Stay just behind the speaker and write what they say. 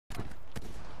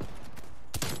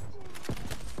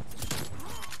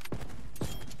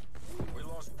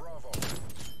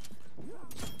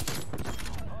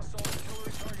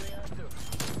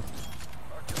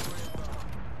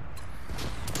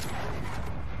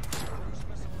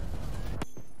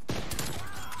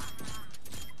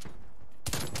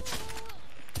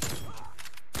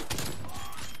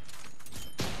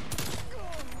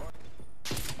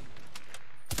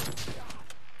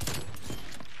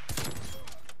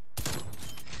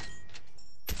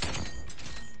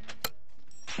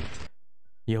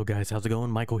Yo guys, how's it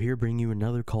going? Michael here, bringing you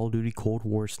another Call of Duty Cold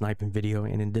War sniping video,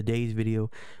 and in today's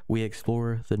video we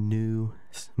explore the new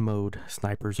mode,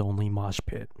 Snipers Only Mosh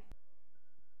Pit.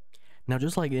 Now,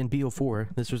 just like in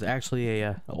BO4, this was actually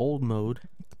a old mode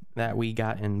that we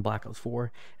got in Black Ops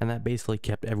 4, and that basically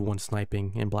kept everyone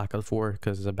sniping in Black Ops 4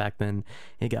 because back then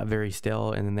it got very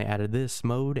stale, and then they added this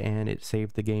mode and it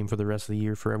saved the game for the rest of the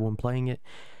year for everyone playing it.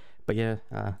 But yeah,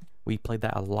 we played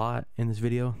that a lot in this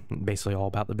video, basically all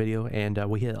about the video, and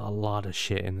we hit a lot of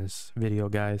shit in this video,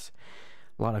 guys.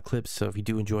 A lot of clips, so if you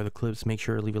do enjoy the clips, make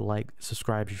sure to leave a like,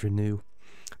 subscribe if you're new.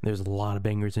 There's a lot of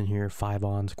bangers in here,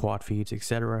 5-ons, quad feeds,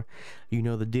 etc. You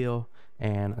know the deal,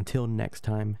 and until next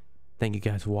time, thank you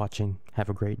guys for watching, have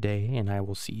a great day, and I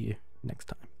will see you next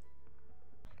time.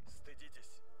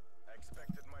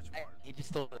 He just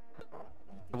stole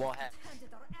the wall hat.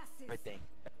 Everything.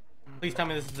 Please tell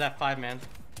me this is that 5 man.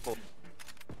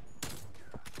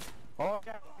 Oh,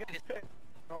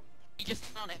 he just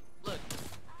found it. Look.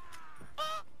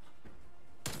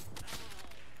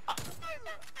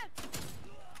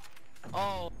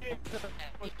 Oh.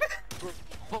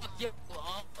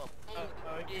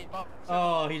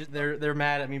 Oh, they're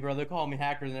mad at me, bro. They're calling me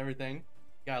hackers and everything.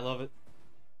 Gotta love it.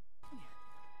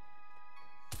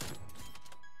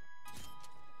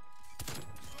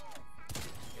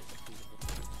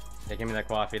 Yeah, give me that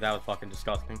coffee. That was fucking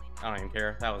disgusting. I don't even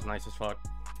care. That was nice as fuck.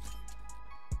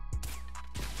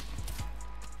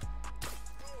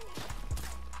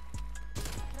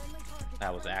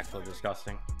 That was actually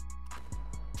disgusting.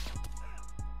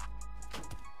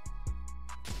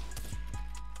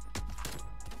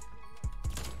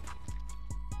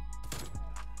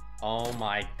 Oh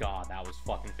my god, that was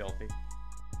fucking filthy.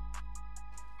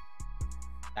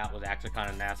 That was actually kind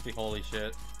of nasty. Holy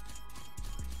shit.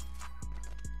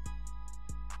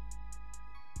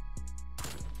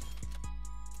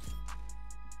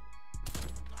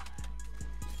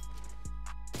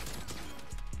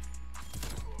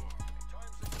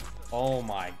 Oh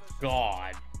my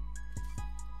god.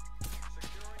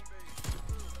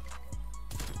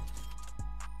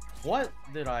 What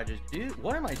did I just do?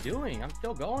 What am I doing? I'm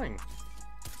still going.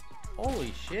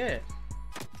 Holy shit.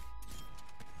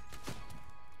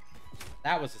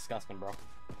 That was disgusting, bro.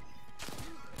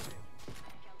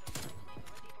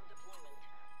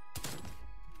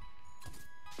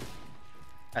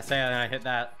 I say and I hit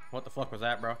that. What the fuck was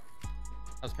that, bro?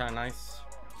 That was kind of nice.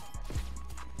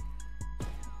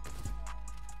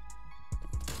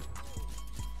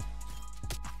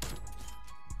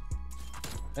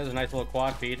 There's a nice little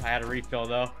quad feed. I had a refill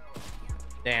though.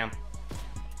 Damn.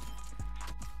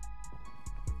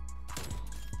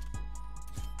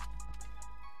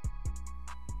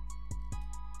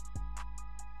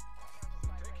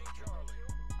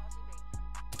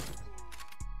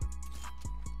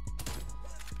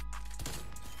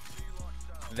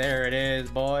 There it is,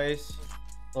 boys.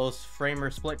 Those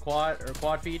framer split quad or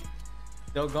quad feed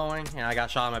still going, and I got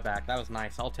shot in my back. That was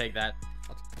nice. I'll take that.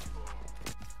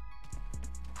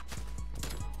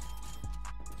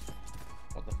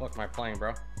 What the fuck am I playing,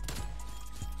 bro?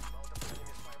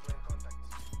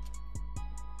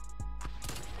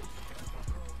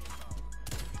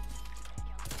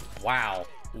 Wow.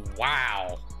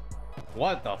 Wow.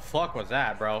 What the fuck was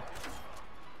that, bro?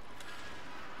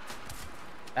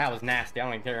 That was nasty. I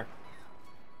don't even care.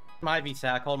 My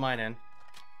VSAC. Hold mine in.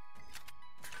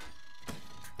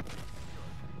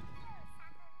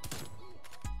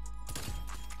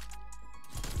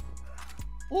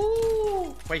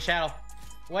 Ooh! Wait, Shadow.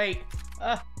 Wait.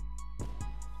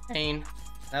 Pain.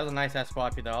 That was a nice ass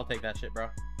squad feed though. I'll take that shit, bro.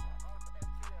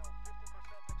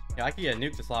 Yeah, I could get a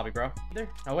nuke this lobby, bro.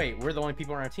 Oh wait, we're the only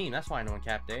people on our team. That's why no one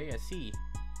capped A. I see.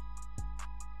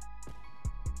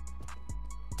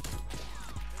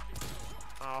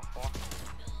 Oh, fuck.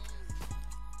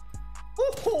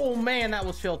 Oh man, that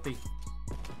was filthy.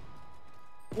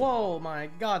 Whoa, my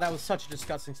god, that was such a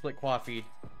disgusting split quad feed.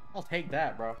 I'll take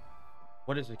that, bro.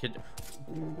 What is the kid?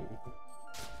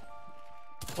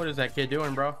 What is that kid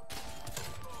doing, bro?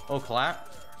 Oh, clap.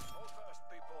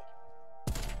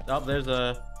 Oh, there's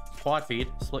a quad feed,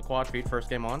 split quad feed, first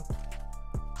game on.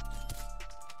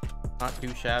 Not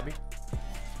too shabby.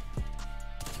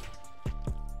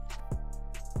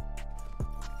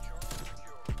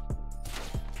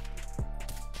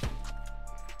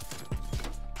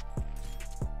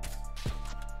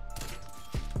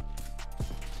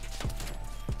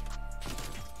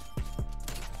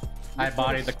 I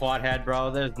bodied the quad head, bro.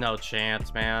 There's no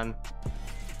chance, man.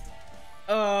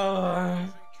 That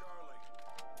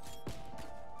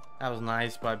was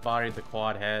nice, but I bodied the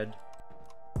quad head.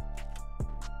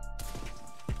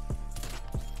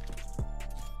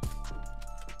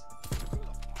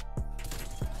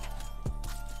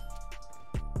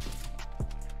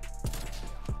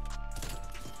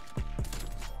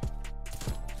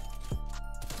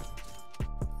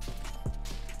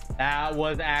 That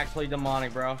was actually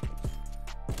demonic, bro.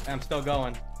 I'm still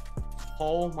going.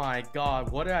 Oh my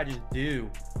god, what did I just do?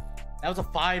 That was a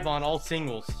 5 on all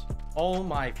singles. Oh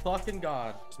my fucking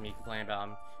god. Just me complaining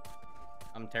about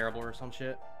I'm terrible or some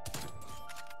shit.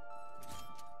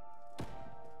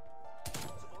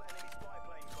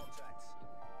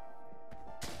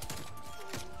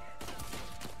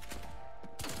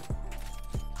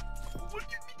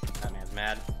 That man's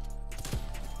mad.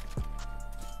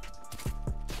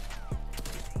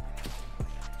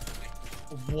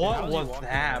 What was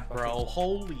that, bro?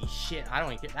 Holy shit. I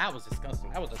don't even get that. Was disgusting.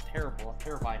 That was a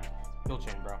terrifying kill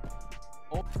chain, bro.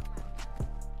 Oh.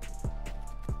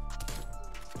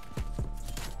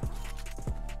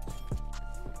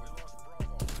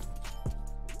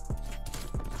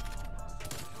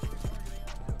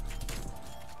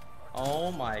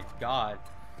 Oh my god.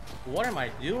 What am I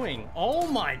doing? Oh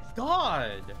my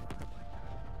god.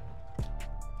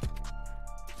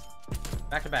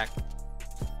 Back to back.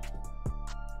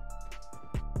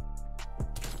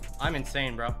 I'm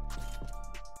insane, bro.